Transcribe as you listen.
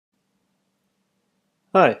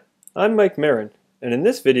Hi, I'm Mike Marin, and in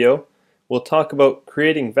this video we'll talk about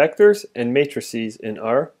creating vectors and matrices in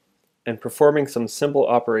R and performing some simple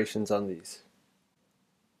operations on these.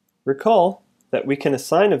 Recall that we can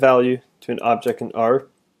assign a value to an object in R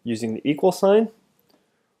using the equal sign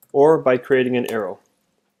or by creating an arrow.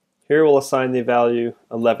 Here we'll assign the value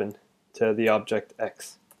 11 to the object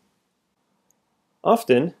x.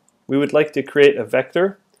 Often we would like to create a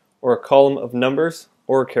vector or a column of numbers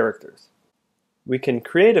or characters. We can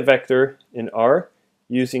create a vector in R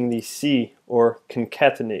using the C or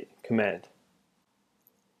concatenate command.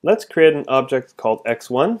 Let's create an object called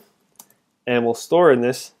x1 and we'll store in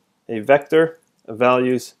this a vector of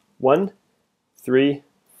values 1, 3,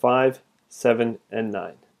 5, 7, and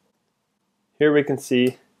 9. Here we can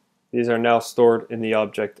see these are now stored in the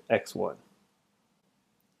object x1.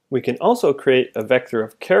 We can also create a vector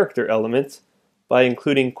of character elements by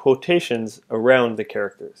including quotations around the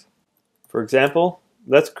characters. For example,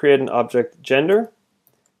 let's create an object gender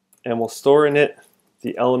and we'll store in it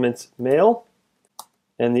the elements male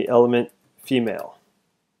and the element female.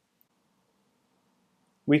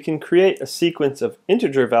 We can create a sequence of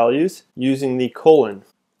integer values using the colon.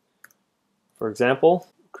 For example,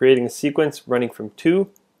 creating a sequence running from 2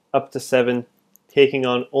 up to 7, taking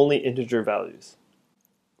on only integer values.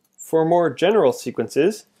 For more general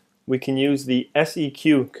sequences, we can use the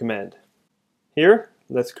seq command. Here,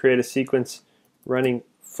 let's create a sequence running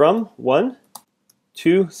from 1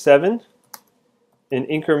 to 7 in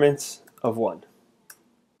increments of 1.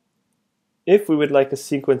 If we would like a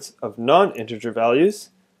sequence of non-integer values,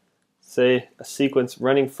 say a sequence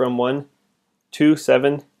running from 1 to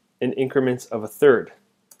 7 in increments of a third,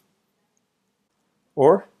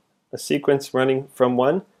 or a sequence running from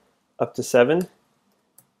 1 up to 7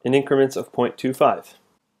 in increments of 0.25.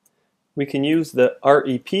 We can use the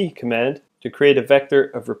rep command to create a vector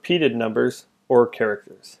of repeated numbers or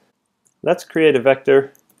characters. Let's create a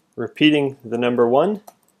vector repeating the number 1,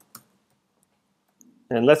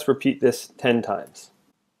 and let's repeat this 10 times.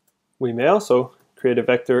 We may also create a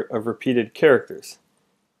vector of repeated characters.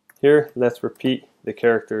 Here, let's repeat the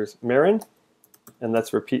characters Marin, and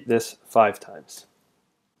let's repeat this 5 times.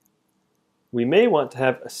 We may want to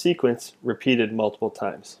have a sequence repeated multiple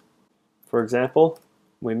times. For example,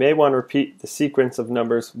 we may want to repeat the sequence of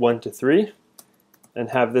numbers 1 to 3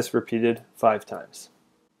 and have this repeated 5 times.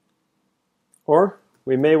 Or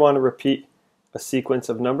we may want to repeat a sequence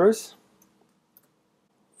of numbers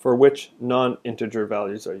for which non-integer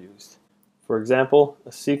values are used. For example,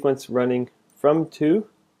 a sequence running from 2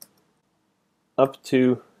 up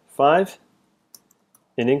to 5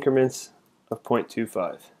 in increments of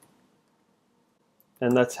 0.25.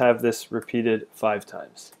 And let's have this repeated 5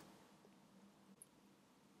 times.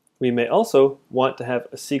 We may also want to have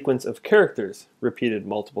a sequence of characters repeated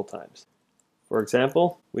multiple times. For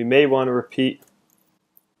example, we may want to repeat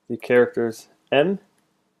the characters M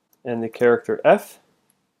and the character F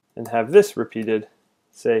and have this repeated,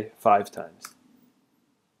 say, 5 times.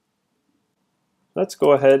 Let's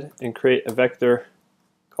go ahead and create a vector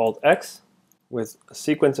called x with a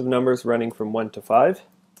sequence of numbers running from 1 to 5.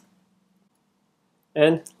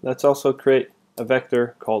 And let's also create a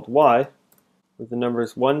vector called y with the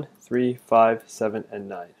numbers 1, 3, 5, 7, and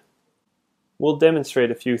 9. We'll demonstrate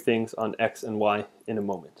a few things on x and y in a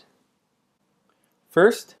moment.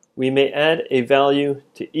 First, we may add a value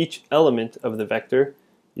to each element of the vector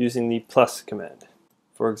using the plus command.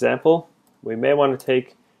 For example, we may want to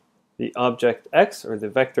take the object x, or the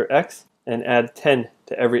vector x, and add 10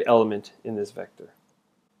 to every element in this vector.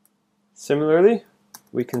 Similarly,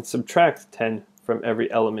 we can subtract 10 from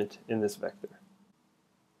every element in this vector.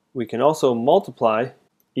 We can also multiply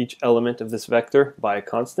each element of this vector by a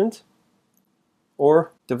constant,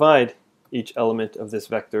 or divide each element of this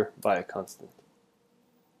vector by a constant.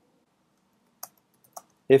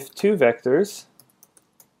 If two vectors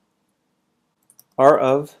are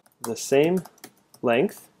of the same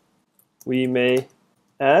length, we may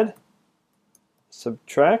add,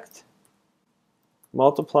 subtract,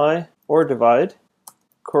 multiply, or divide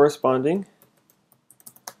corresponding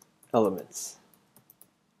elements.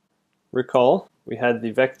 Recall, we had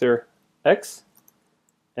the vector x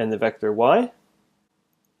and the vector y.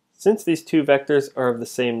 Since these two vectors are of the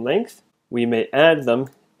same length, we may add them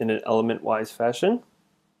in an element-wise fashion.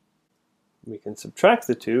 We can subtract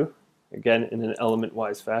the two, again in an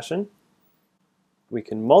element-wise fashion. We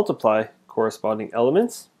can multiply corresponding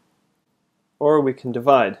elements, or we can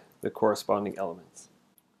divide the corresponding elements.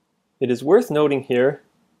 It is worth noting here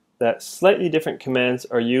that slightly different commands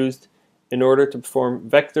are used in order to perform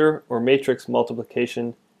vector or matrix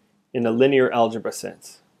multiplication in a linear algebra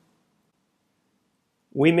sense.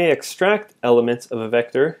 We may extract elements of a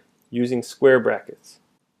vector using square brackets.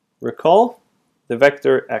 Recall the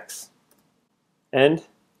vector x and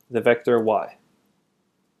the vector y.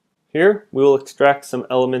 Here we will extract some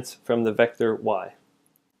elements from the vector y.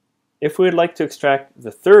 If we would like to extract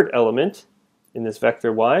the third element in this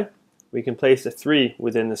vector y, we can place a 3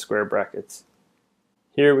 within the square brackets.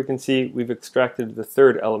 Here we can see we've extracted the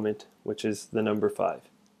third element, which is the number 5.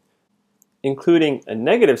 Including a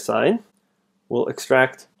negative sign, we'll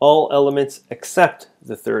extract all elements except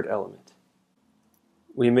the third element.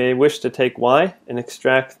 We may wish to take y and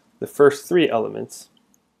extract the first 3 elements.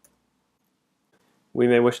 We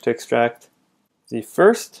may wish to extract the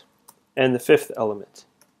first and the 5th element.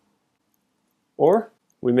 Or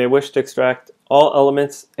we may wish to extract all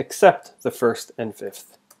elements except the 1st and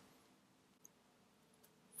 5th.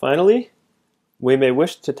 Finally, we may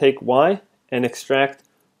wish to take y and extract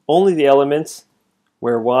only the elements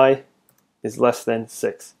where y is less than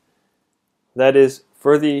 6. That is,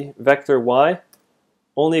 for the vector y,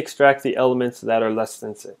 only extract the elements that are less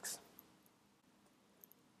than 6.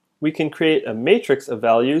 We can create a matrix of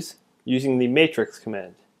values using the matrix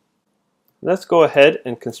command. Let's go ahead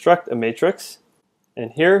and construct a matrix.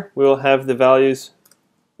 And here we will have the values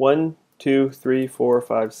 1, 2, 3, 4,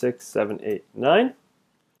 5, 6, 7, 8, 9.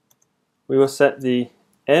 We will set the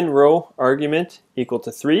nrow argument equal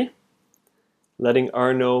to 3, letting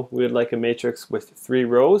R know we would like a matrix with 3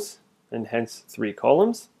 rows and hence 3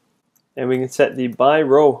 columns. And we can set the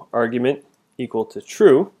byrow argument equal to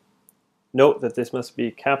true. Note that this must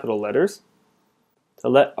be capital letters to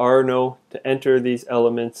let R know to enter these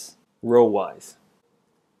elements row-wise.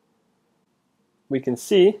 We can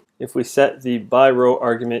see if we set the byrow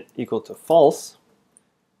argument equal to false,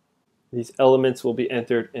 these elements will be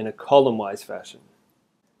entered in a column-wise fashion.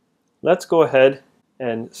 Let's go ahead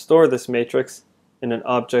and store this matrix in an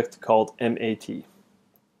object called MAT.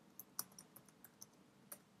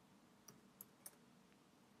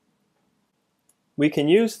 We can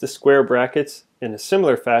use the square brackets in a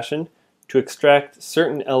similar fashion to extract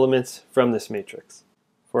certain elements from this matrix.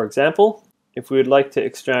 For example, if we would like to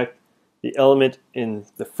extract the element in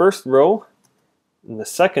the first row in the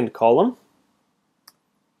second column,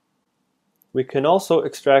 we can also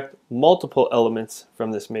extract multiple elements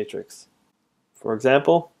from this matrix. For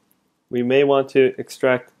example, we may want to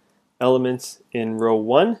extract elements in row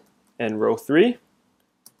 1 and row 3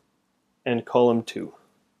 and column 2.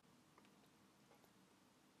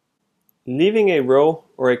 Leaving a row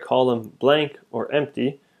or a column blank or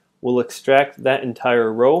empty will extract that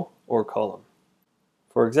entire row or column.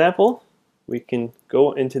 For example, we can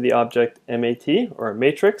go into the object MAT or a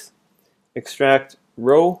matrix, extract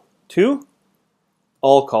row 2,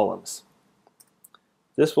 all columns.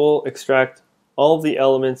 This will extract all of the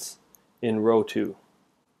elements in row 2.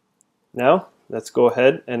 Now let's go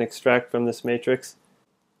ahead and extract from this matrix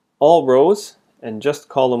all rows and just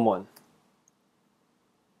column 1.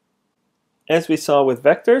 As we saw with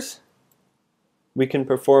vectors, we can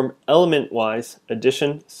perform element-wise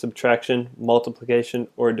addition, subtraction, multiplication,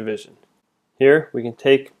 or division. Here we can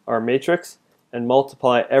take our matrix and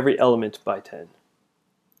multiply every element by 10.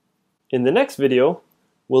 In the next video,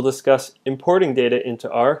 we'll discuss importing data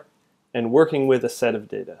into R and working with a set of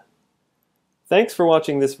data. Thanks for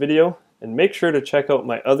watching this video, and make sure to check out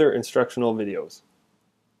my other instructional videos.